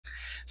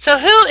So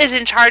who is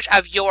in charge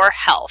of your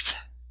health?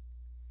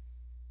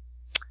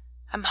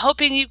 I'm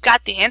hoping you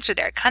got the answer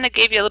there. I kind of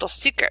gave you a little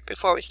secret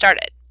before we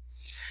started.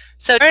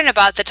 So learn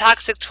about the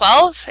toxic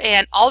 12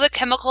 and all the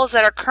chemicals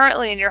that are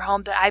currently in your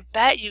home that I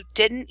bet you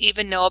didn't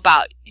even know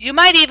about. You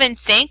might even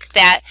think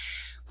that,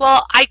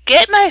 well, I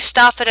get my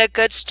stuff at a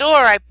good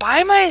store. I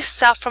buy my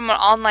stuff from an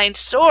online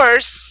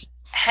source.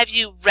 Have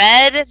you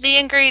read the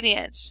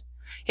ingredients?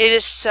 It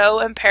is so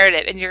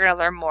imperative, and you're going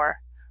to learn more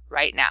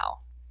right now.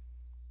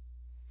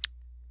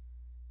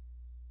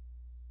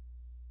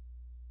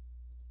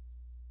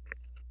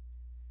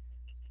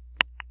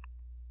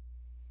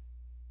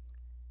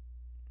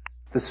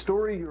 The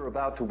story you're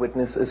about to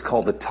witness is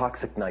called the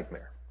toxic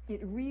nightmare. It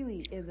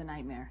really is a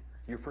nightmare.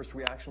 Your first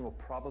reaction will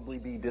probably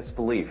be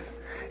disbelief.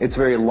 It's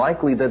very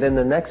likely that in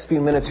the next few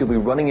minutes you'll be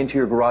running into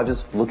your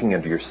garages, looking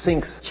under your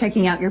sinks,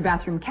 Checking out your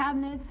bathroom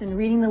cabinets and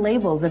reading the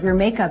labels of your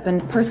makeup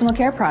and personal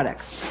care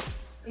products.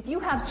 If you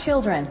have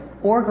children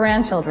or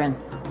grandchildren,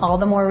 all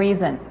the more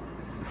reason.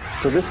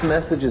 So this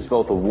message is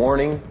both a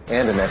warning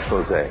and an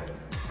expose.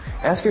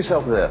 Ask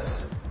yourself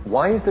this: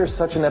 why is there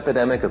such an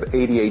epidemic of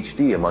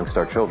ADHD amongst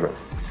our children?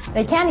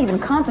 They can't even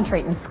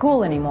concentrate in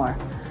school anymore.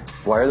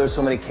 Why are there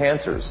so many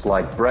cancers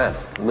like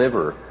breast,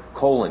 liver,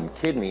 colon,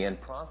 kidney, and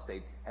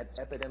prostate at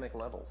epidemic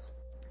levels?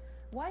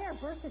 Why are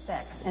birth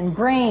defects and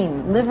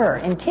brain, liver,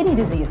 and kidney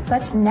disease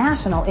such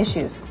national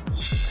issues?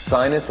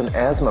 Sinus and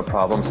asthma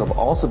problems have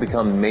also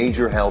become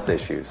major health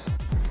issues.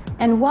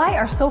 And why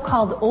are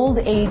so-called old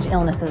age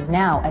illnesses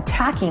now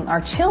attacking our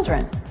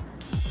children?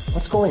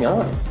 What's going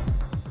on?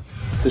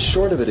 The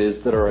short of it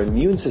is that our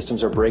immune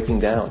systems are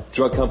breaking down.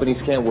 Drug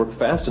companies can't work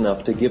fast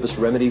enough to give us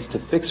remedies to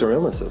fix our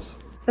illnesses.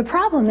 The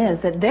problem is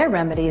that their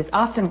remedies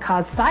often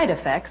cause side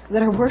effects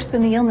that are worse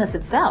than the illness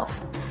itself.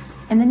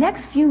 In the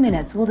next few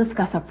minutes, we'll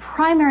discuss a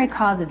primary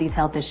cause of these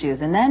health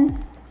issues, and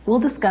then we'll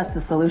discuss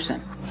the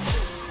solution.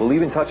 We'll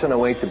even touch on a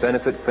way to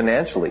benefit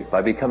financially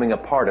by becoming a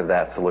part of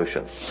that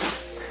solution.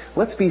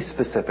 Let's be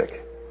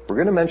specific. We're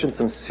going to mention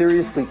some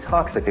seriously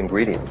toxic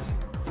ingredients.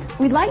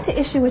 We'd like to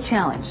issue a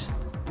challenge.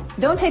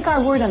 Don't take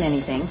our word on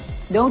anything.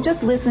 Don't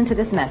just listen to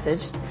this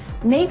message.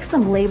 Make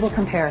some label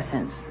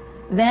comparisons.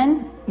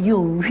 Then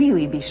you'll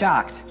really be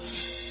shocked.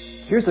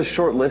 Here's a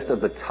short list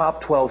of the top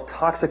 12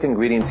 toxic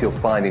ingredients you'll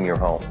find in your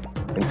home.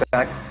 In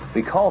fact,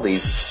 we call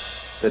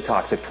these the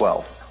toxic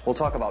 12. We'll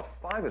talk about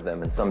 5 of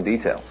them in some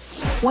detail.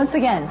 Once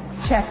again,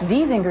 check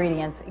these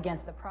ingredients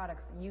against the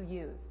products you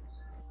use.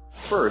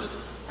 First,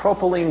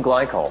 propylene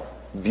glycol,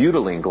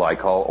 butylene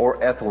glycol, or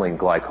ethylene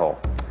glycol.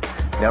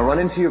 Now run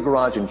into your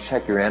garage and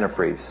check your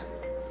antifreeze.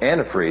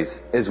 Antifreeze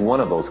is one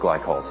of those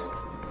glycols.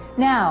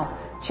 Now,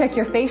 check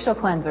your facial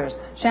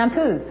cleansers,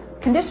 shampoos,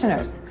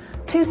 conditioners,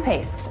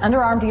 toothpaste,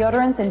 underarm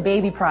deodorants, and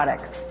baby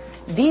products.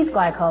 These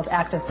glycols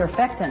act as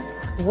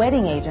surfactants,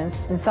 wetting agents,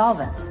 and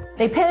solvents.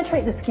 They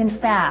penetrate the skin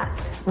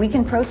fast,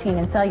 weaken protein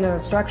and cellular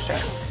structure.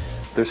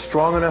 They're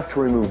strong enough to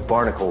remove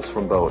barnacles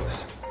from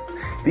boats.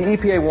 The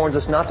EPA warns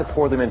us not to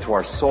pour them into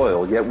our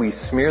soil, yet we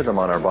smear them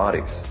on our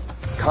bodies.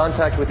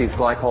 Contact with these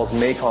glycols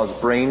may cause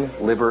brain,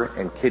 liver,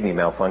 and kidney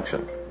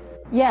malfunction.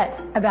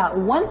 Yet, about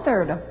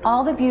 1/3 of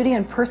all the beauty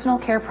and personal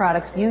care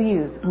products you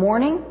use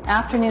morning,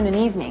 afternoon, and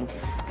evening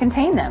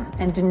contain them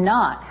and do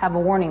not have a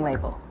warning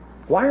label.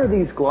 Why are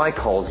these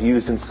glycols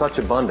used in such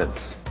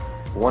abundance?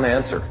 One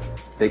answer: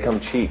 they come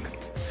cheap.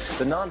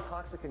 The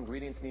non-toxic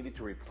ingredients needed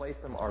to replace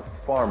them are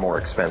far more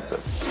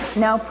expensive.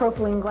 Now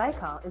propylene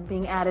glycol is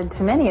being added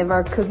to many of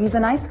our cookies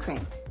and ice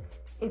cream.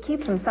 It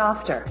keeps them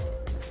softer.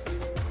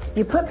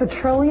 You put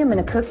petroleum in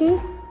a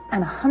cookie,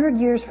 and 100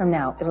 years from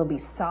now, it'll be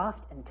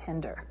soft and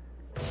tender.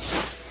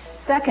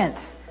 Second,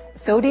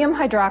 sodium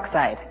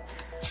hydroxide.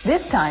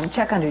 This time,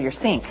 check under your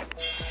sink.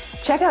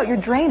 Check out your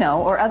Drano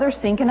or other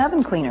sink and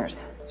oven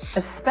cleaners.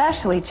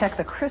 Especially check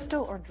the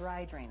crystal or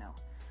dry Drano.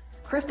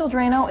 Crystal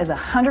Drano is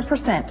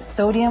 100%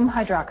 sodium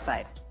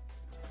hydroxide.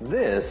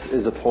 This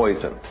is a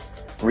poison.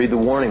 Read the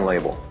warning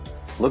label.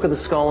 Look at the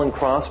skull and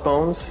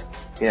crossbones.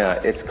 Yeah,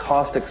 it's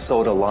caustic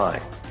soda lye.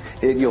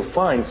 You'll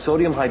find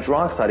sodium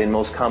hydroxide in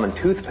most common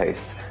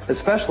toothpastes,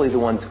 especially the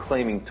ones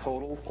claiming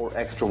total or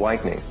extra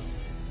whitening.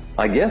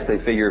 I guess they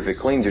figure if it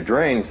cleans your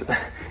drains,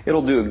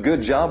 it'll do a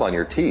good job on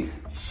your teeth.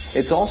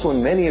 It's also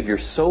in many of your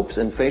soaps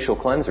and facial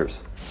cleansers.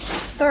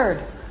 Third,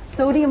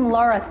 sodium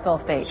lauryl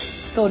sulfate,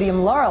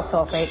 sodium lauryl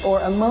sulfate, or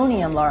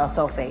ammonium lauryl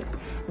sulfate.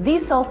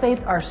 These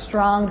sulfates are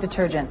strong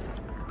detergents.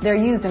 They're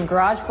used in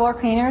garage floor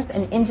cleaners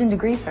and engine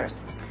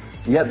degreasers.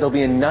 Yet they'll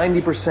be in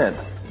 90%.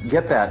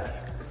 Get that.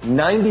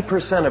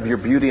 90% of your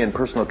beauty and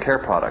personal care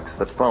products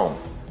that foam.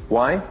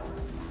 Why?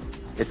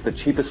 It's the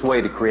cheapest way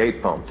to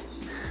create foam.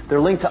 They're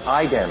linked to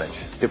eye damage,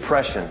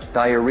 depression,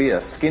 diarrhea,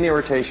 skin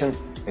irritation,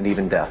 and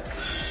even death.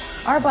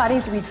 Our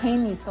bodies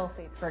retain these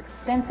sulfates for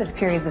extensive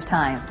periods of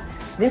time.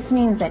 This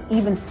means that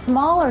even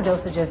smaller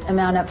dosages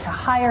amount up to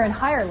higher and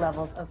higher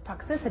levels of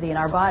toxicity in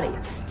our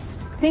bodies.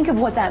 Think of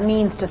what that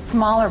means to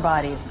smaller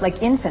bodies,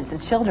 like infants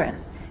and children.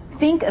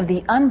 Think of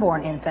the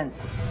unborn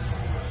infants.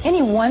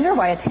 Any wonder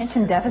why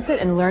attention deficit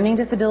and learning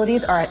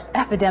disabilities are at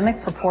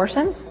epidemic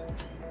proportions?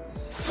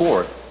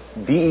 Fourth,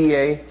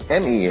 DEA,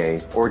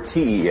 MEA, or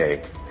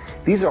TEA.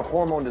 These are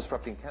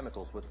hormone-disrupting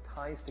chemicals with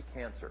ties to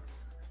cancer.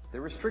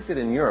 They're restricted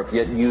in Europe,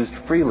 yet used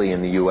freely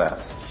in the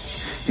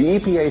U.S. The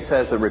EPA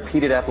says that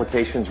repeated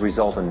applications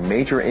result in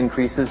major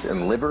increases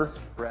in liver,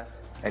 breast,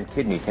 and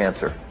kidney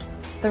cancer.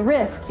 The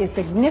risk is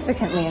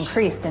significantly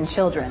increased in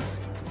children.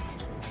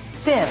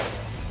 Fifth,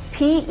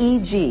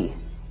 PEG,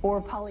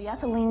 or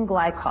polyethylene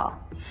glycol.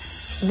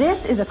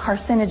 This is a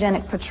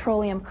carcinogenic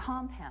petroleum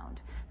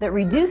compound that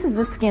reduces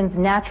the skin's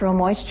natural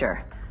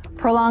moisture.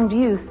 Prolonged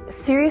use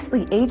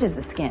seriously ages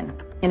the skin.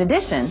 In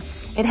addition,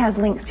 it has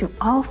links to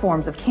all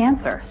forms of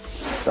cancer.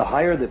 The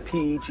higher the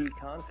PEG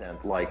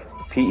content, like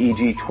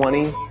PEG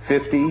 20,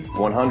 50,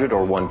 100,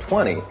 or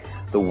 120,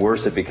 the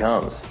worse it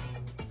becomes.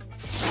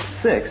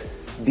 Sixth,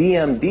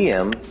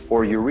 DMDM,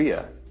 or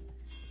urea.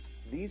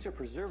 These are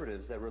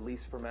preservatives that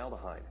release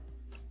formaldehyde.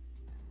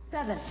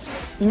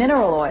 Seventh,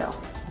 mineral oil.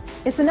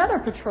 It's another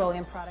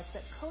petroleum product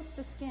that coats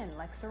the skin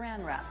like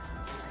saran wrap.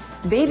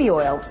 Baby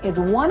oil is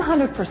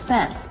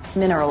 100%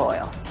 mineral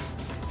oil.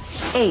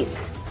 Eighth,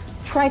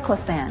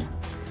 triclosan.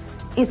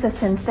 It's a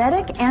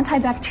synthetic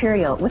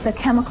antibacterial with a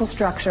chemical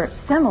structure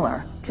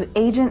similar to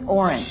Agent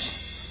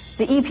Orange.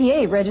 The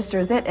EPA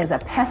registers it as a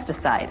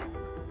pesticide.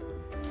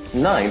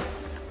 Ninth,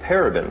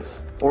 parabens,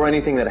 or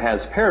anything that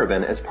has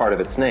paraben as part of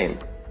its name.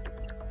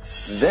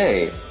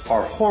 They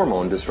are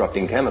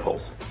hormone-disrupting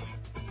chemicals.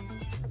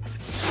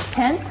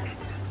 10th,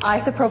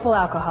 isopropyl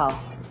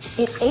alcohol.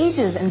 It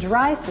ages and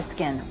dries the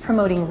skin,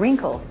 promoting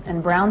wrinkles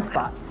and brown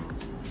spots.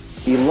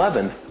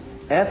 11th,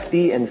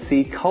 FD and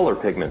C color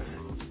pigments.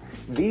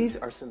 These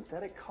are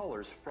synthetic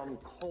colors from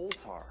coal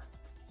tar.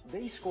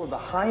 They score the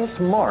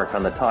highest mark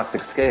on the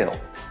toxic scale.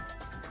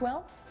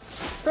 12th,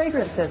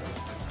 fragrances.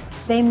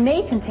 They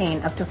may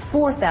contain up to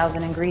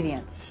 4,000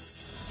 ingredients.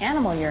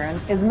 Animal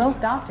urine is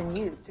most often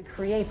used to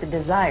create the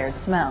desired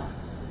smell.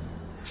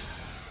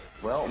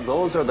 Well,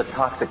 those are the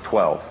toxic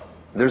 12.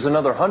 There's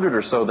another 100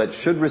 or so that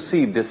should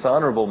receive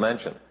dishonorable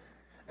mention.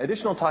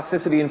 Additional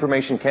toxicity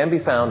information can be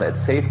found at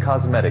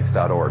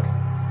safecosmetics.org.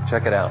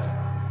 Check it out.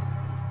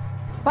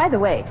 By the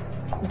way,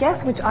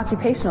 guess which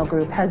occupational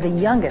group has the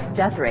youngest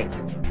death rate?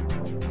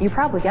 You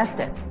probably guessed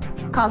it.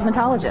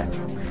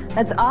 Cosmetologists.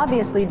 That's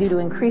obviously due to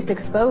increased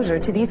exposure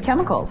to these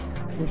chemicals.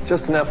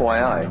 Just an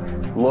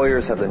FYI,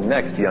 lawyers have the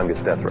next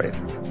youngest death rate.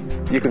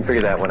 You can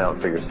figure that one out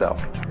for yourself.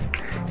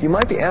 You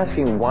might be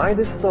asking why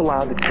this is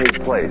allowed to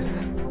take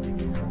place.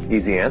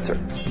 Easy answer.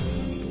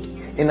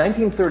 In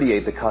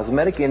 1938, the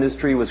cosmetic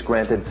industry was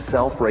granted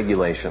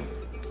self-regulation.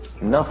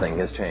 Nothing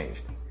has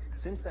changed.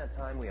 Since that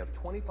time, we have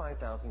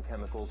 25,000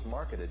 chemicals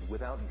marketed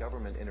without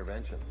government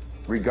intervention,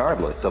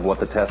 regardless of what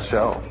the tests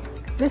show.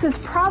 This is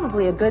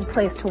probably a good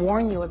place to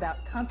warn you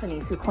about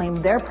companies who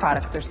claim their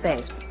products are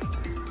safe.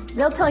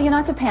 They'll tell you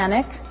not to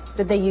panic,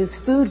 that they use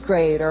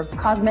food-grade or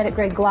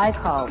cosmetic-grade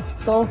glycols,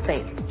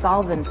 sulfates,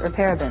 solvents, or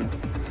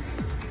parabens.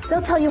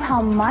 They'll tell you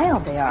how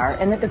mild they are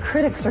and that the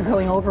critics are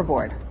going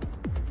overboard.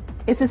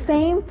 It's the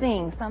same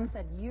thing some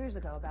said years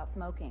ago about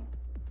smoking.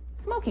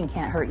 Smoking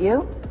can't hurt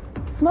you.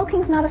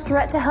 Smoking's not a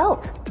threat to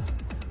health.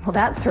 Well,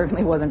 that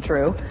certainly wasn't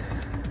true.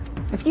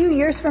 A few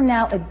years from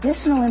now,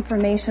 additional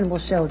information will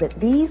show that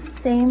these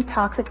same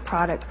toxic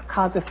products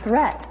cause a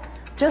threat,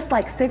 just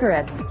like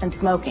cigarettes and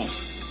smoking.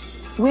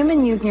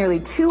 Women use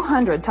nearly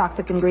 200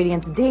 toxic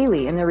ingredients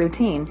daily in their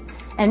routine,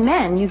 and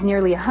men use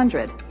nearly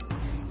 100.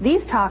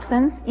 These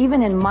toxins,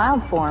 even in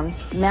mild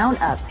forms,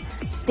 mount up,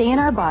 stay in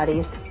our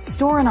bodies,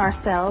 store in our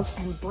cells,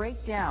 and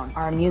break down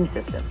our immune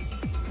system.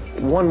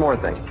 One more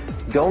thing.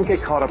 Don't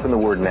get caught up in the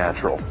word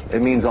natural.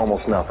 It means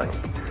almost nothing.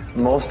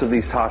 Most of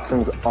these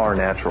toxins are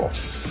natural.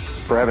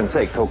 For heaven's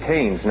sake,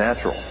 cocaine's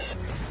natural.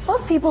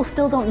 Most people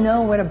still don't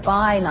know where to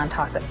buy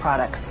non-toxic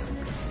products.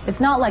 It's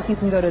not like you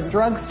can go to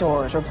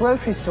drugstores or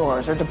grocery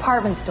stores or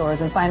department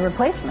stores and find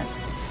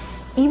replacements.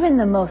 Even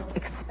the most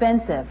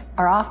expensive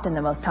are often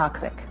the most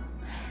toxic.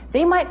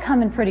 They might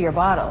come in prettier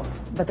bottles,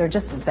 but they're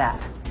just as bad.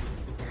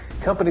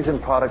 Companies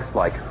and products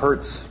like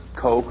Hertz,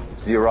 Coke,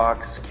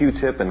 Xerox,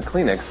 Q-Tip, and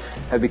Kleenex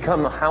have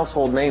become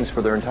household names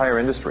for their entire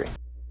industry.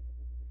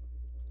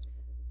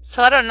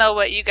 So I don't know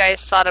what you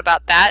guys thought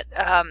about that,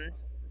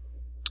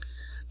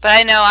 but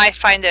I know I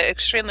find it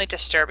extremely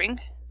disturbing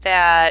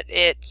that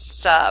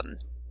it's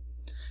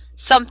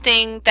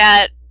something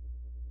that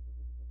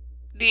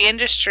the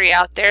industry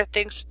out there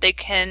thinks they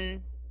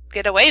can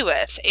get away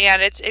with,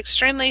 and it's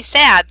extremely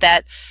sad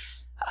that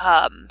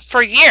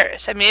for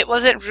years, I mean, it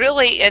wasn't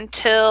really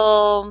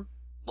until,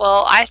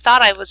 well, I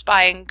thought I was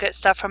buying good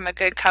stuff from a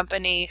good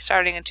company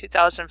starting in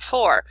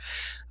 2004,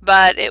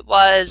 but it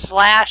was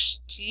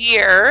last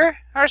year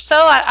or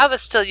so I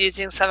was still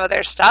using some of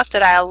their stuff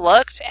that I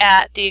looked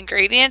at the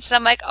ingredients and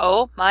I'm like,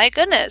 oh my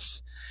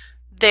goodness,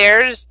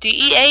 there's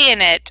DEA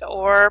in it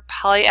or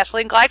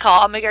polyethylene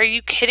glycol. I'm like, are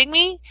you kidding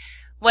me?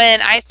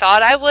 When I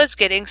thought I was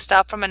getting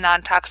stuff from a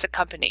non-toxic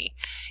company.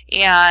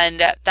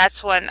 And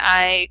that's when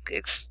I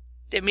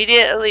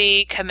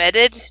immediately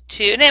committed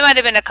to, and it might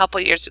have been a couple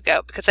years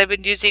ago because I've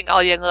been using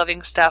All Young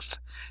Living stuff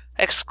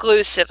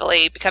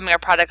exclusively becoming a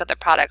product of the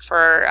product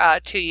for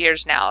 2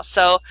 years now.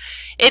 So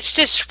it's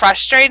just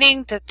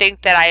frustrating to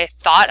think that I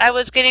thought I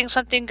was getting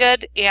something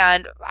good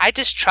and I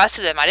just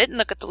trusted them. I didn't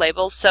look at the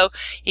labels. So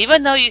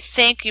even though you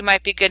think you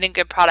might be getting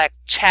good product,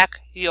 check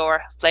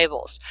your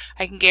labels.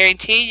 I can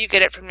guarantee you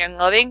get it from Young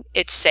Living.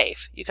 It's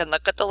safe. You can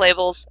look at the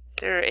labels.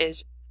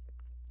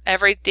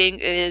 Everything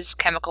is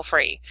chemical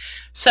free.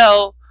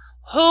 So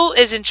who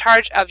is in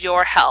charge of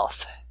your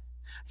health?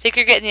 I think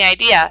you're getting the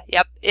idea.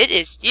 Yep, it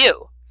is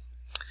you.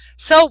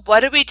 So what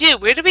do we do?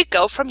 Where do we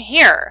go from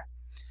here?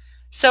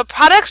 So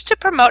products to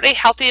promote a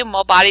healthy and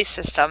well body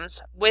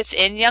systems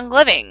within Young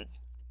Living.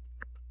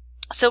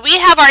 So we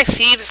have our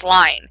Thieves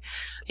line.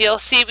 You'll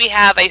see we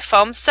have a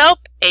foam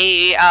soap,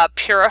 a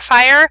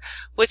purifier,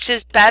 which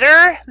is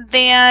better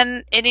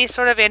than any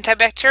sort of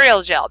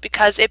antibacterial gel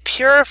because it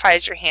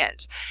purifies your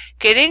hands,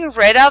 getting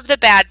rid of the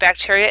bad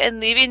bacteria and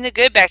leaving the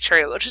good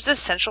bacteria, which is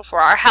essential for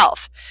our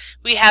health.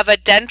 We have a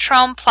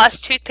Dentrome Plus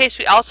toothpaste.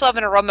 We also have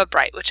an Aroma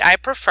Bright, which I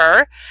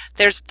prefer.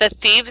 There's the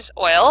Thieves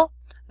oil,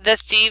 the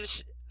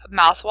Thieves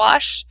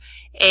mouthwash,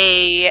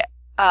 a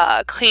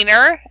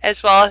cleaner,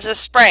 as well as a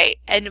spray.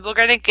 And we're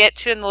going to get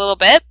to in a little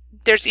bit.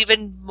 There's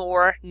even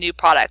more new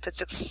product.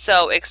 That's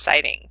so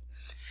exciting.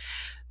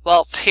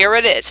 Well, here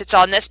it is. It's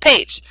on this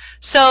page.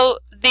 So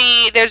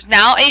there's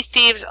now a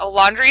Thieves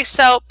laundry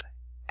soap,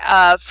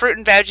 fruit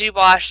and veggie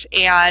wash,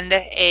 and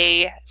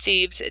a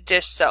Thieves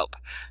dish soap.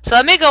 So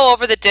let me go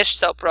over the dish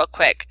soap real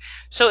quick.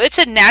 So it's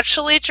a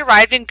naturally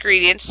derived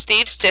ingredient.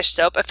 Thieves dish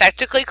soap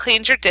effectively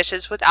cleans your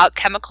dishes without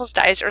chemicals,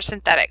 dyes, or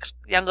synthetics.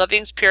 Young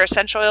Living's pure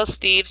essential oils,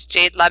 Thieves,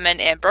 jade, lemon,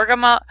 and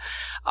bergamot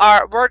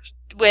are worked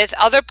with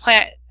other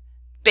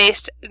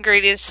plant-based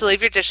ingredients to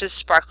leave your dishes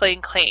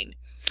sparkling clean.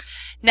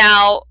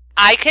 Now,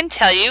 I can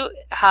tell you,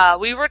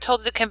 we were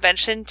told at the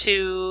convention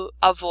to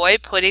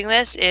avoid putting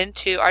this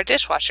into our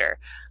dishwasher.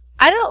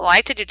 I don't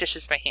like to do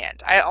dishes by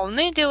hand. I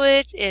only do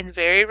it in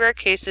very rare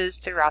cases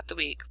throughout the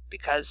week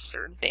because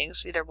certain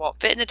things either won't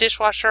fit in the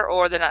dishwasher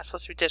or they're not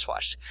supposed to be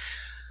dishwashed.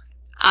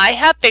 I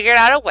have figured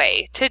out a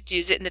way to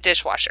use it in the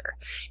dishwasher.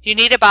 You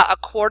need about a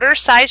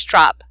quarter-size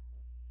drop.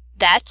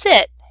 That's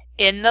it.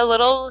 In the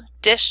little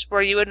dish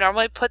where you would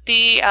normally put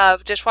the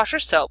dishwasher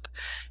soap.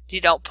 You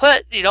don't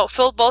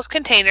fill both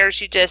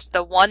containers. You just,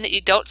 the one that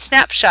you don't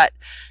snap shut,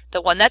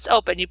 the one that's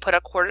open, you put a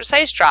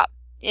quarter-size drop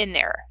in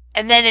there.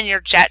 And then in your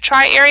jet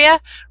try area,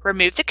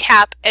 remove the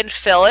cap and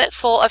fill it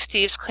full of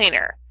Thieves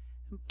cleaner.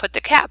 Put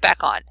the cap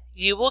back on.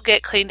 You will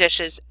get clean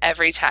dishes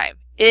every time.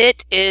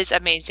 It is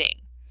amazing.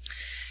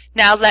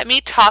 Now let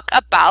me talk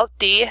about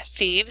the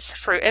Thieves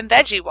fruit and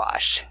veggie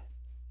wash.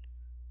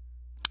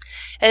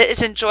 It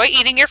is enjoy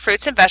eating your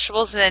fruits and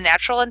vegetables in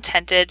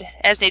a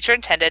as nature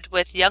intended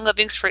with Young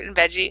Living's fruit and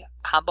veggie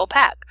combo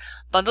pack.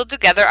 Bundled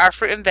together, our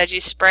fruit and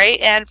veggie spray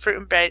and fruit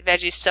and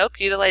veggie soak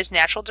utilize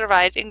natural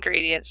derived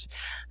ingredients,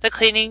 the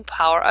cleaning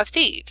power of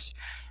Thieves.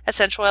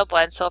 Essential oil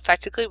blend so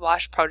effectively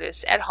wash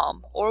produce at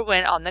home or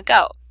when on the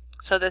go.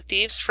 So the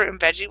Thieves fruit and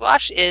veggie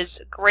wash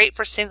is great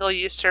for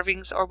single-use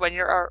servings or when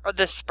you're, or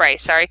the spray,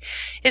 sorry,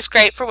 is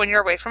great for when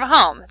you're away from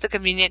home. The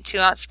convenient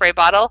 2-ounce spray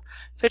bottle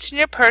fits in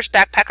your purse,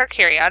 backpack, or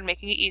carry-on,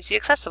 making it easy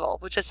accessible.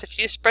 With just a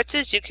few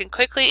spritzes, you can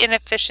quickly and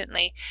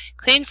efficiently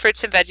clean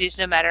fruits and veggies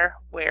no matter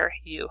where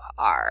you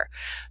are.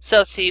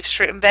 So Thieves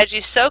fruit and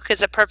veggie soak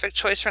is a perfect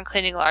choice for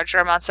cleaning larger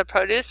amounts of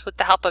produce. With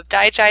the help of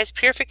Digest,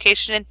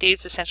 purification, and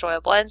Thieves essential oil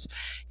blends,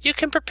 you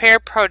can prepare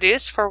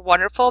produce for a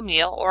wonderful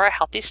meal or a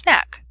healthy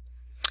snack.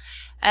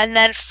 And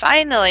then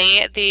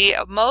finally, the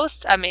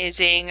most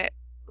amazing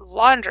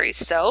laundry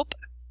soap,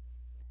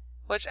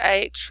 which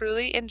I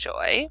truly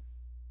enjoy.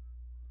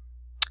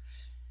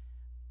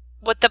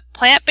 With the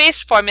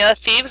plant-based formula,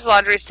 Thieves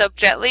laundry soap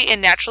gently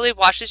and naturally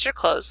washes your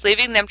clothes,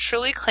 leaving them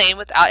truly clean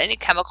without any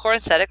chemical or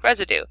synthetic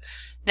residue.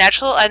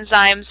 Natural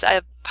enzymes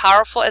and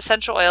powerful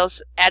essential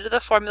oils add to the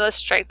formula's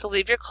strength to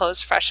leave your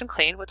clothes fresh and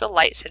clean with a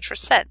light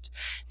citrus scent.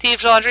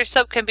 Thieves laundry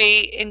soap can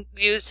be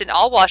used in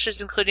all washes,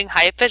 including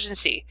high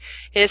efficiency.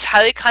 It is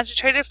highly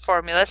concentrated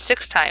formula,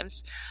 6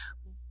 times,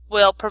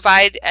 will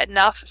provide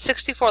enough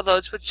 64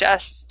 loads with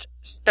just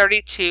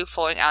 32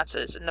 flowing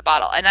ounces in the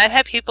bottle. And I've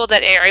had people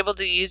that are able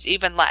to use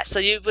even less. So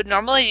you would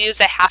normally use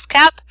a half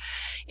cap.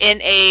 In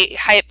a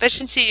high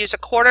efficiency, use a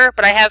quarter,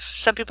 but I have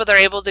some people that are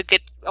able to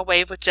get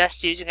away with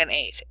just using an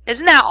 1/8.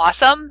 Isn't that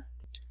awesome?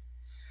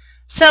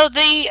 So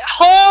the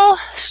whole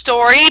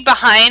story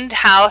behind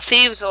how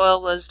Thieves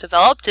oil was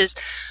developed is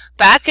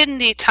back in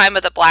the time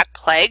of the Black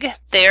Plague,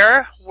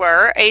 there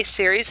were a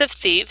series of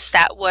thieves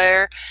that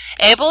were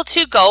able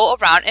to go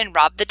around and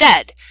rob the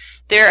dead.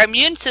 Their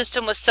immune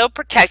system was so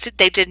protected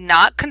they did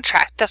not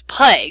contract the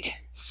plague.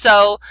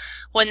 So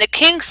when the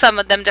king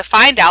summoned them to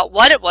find out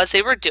what it was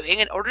they were doing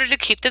in order to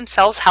keep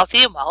themselves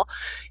healthy and well,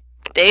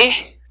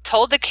 they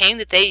told the king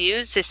that they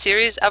used a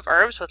series of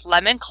herbs with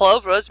lemon,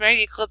 clove, rosemary,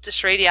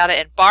 eucalyptus radiata,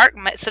 and bark,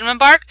 cinnamon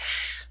bark,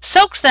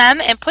 soaked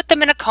them and put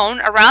them in a cone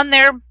around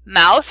their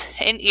mouth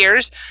and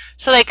ears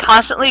so they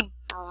constantly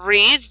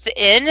breathed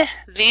in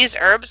these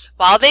herbs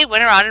while they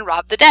went around and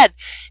robbed the dead.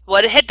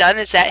 What it had done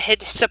is that it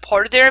had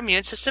supported their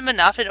immune system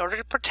enough in order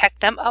to protect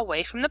them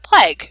away from the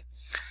plague.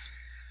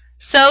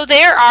 So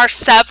there are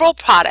several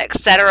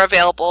products that are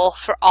available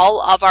for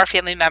all of our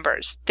family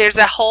members. There's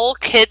a whole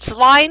kids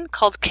line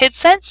called Kid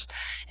Sense,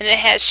 and it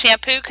has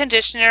shampoo,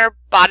 conditioner,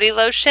 body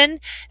lotion,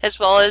 as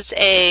well as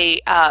a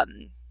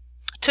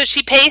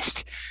tushy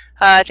paste.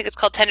 I think it's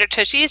called Tender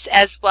Tushies,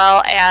 as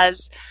well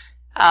as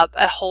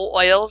a whole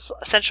oils,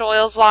 essential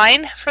oils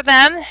line for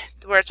them,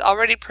 where it's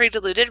already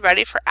pre-diluted,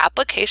 ready for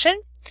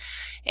application,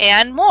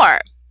 and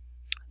more.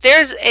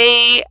 There's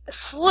a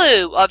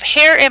slew of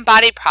hair and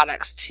body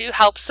products to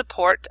help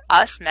support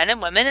us, men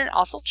and women, and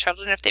also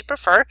children if they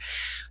prefer.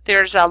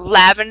 There's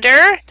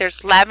lavender,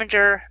 there's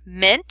lavender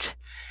mint,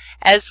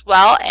 as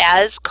well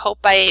as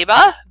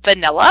Copaiba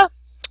vanilla,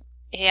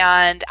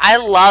 and I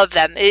love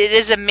them. It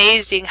is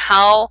amazing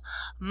how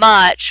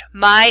much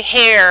my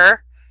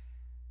hair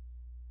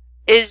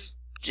is,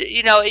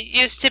 you know, it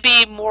used to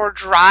be more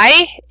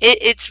dry.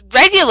 It's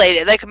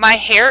regulated. Like, my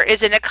hair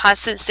is in a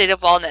constant state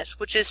of wellness,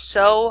 which is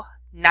so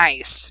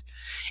nice.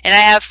 And I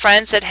have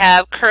friends that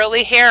have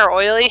curly hair or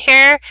oily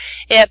hair.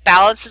 It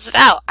balances it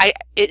out.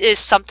 It is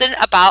something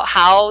about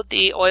how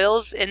the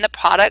oils in the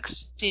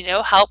products, you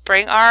know, help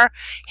bring our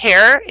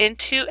hair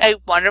into a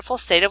wonderful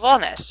state of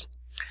wellness.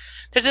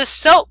 There's a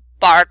soap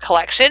bar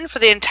collection for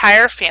the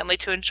entire family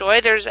to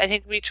enjoy. There's, I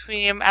think,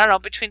 between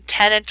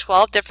 10 and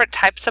 12 different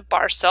types of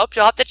bar soap.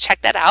 You'll have to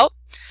check that out.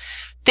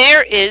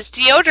 There is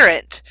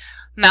deodorant,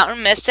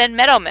 Mountain Mist and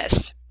Meadow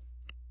Mist,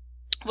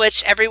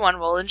 which everyone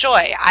will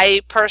enjoy.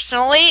 I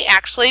personally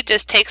actually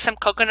just take some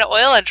coconut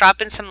oil and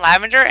drop in some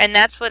lavender, and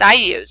that's what I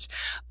use.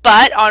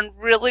 But on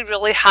really,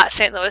 really hot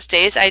St. Louis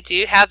days, I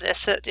do have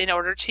this in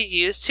order to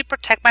use to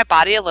protect my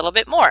body a little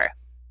bit more.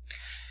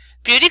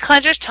 Beauty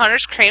cleansers,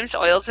 toners, creams,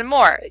 oils, and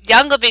more.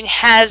 Young Living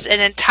has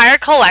an entire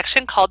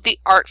collection called the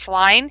Arts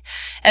line,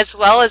 as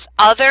well as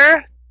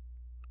other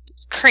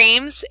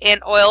creams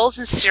and oils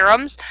and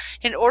serums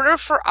in order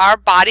for our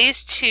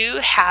bodies to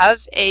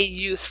have a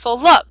youthful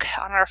look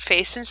on our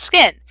face and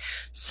skin.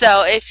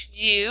 So if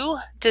you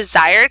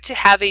desire to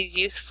have a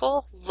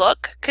youthful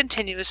look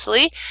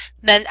continuously,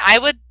 then I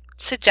would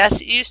suggest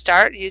that you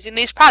start using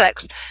these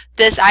products.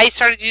 I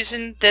started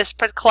using this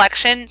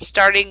collection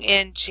starting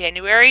in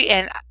January,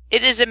 and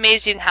it is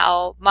amazing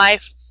how my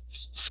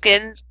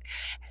skin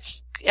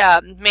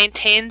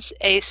maintains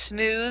a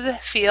smooth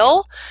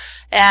feel,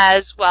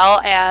 as well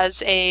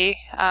as a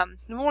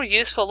more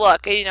youthful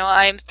look. You know,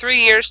 I'm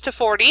 3 years to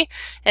 40,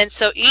 and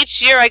so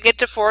each year I get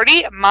to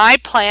 40, my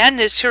plan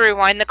is to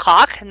rewind the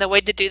clock, and the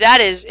way to do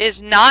that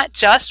is not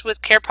just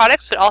with care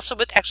products, but also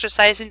with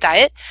exercise and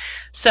diet.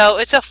 So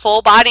it's a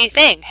full body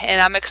thing,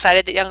 and I'm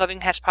excited that Young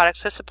Living has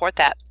products to support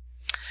that.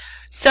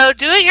 So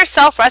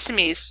do-it-yourself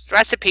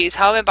recipes,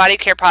 home and body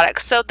care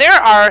products. So there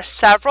are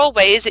several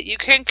ways that you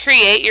can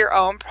create your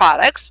own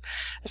products,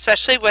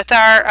 especially with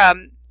our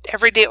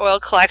everyday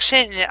oil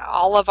collection and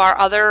all of our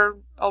other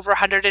over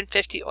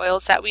 150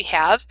 oils that we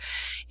have.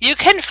 You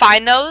can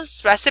find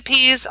those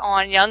recipes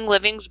on Young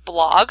Living's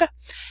blog,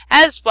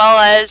 as well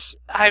as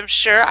I'm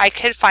sure I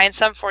could find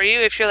some for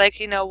you if you're like,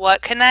 you know,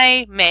 what can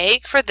I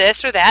make for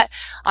this or that?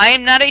 I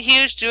am not a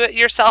huge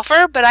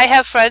do-it-yourselfer, but I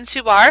have friends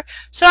who are,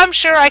 so I'm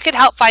sure I could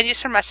help find you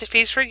some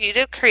recipes for you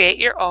to create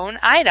your own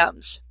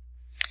items.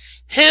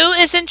 Who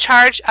is in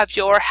charge of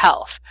your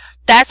health?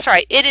 That's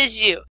right, it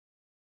is you.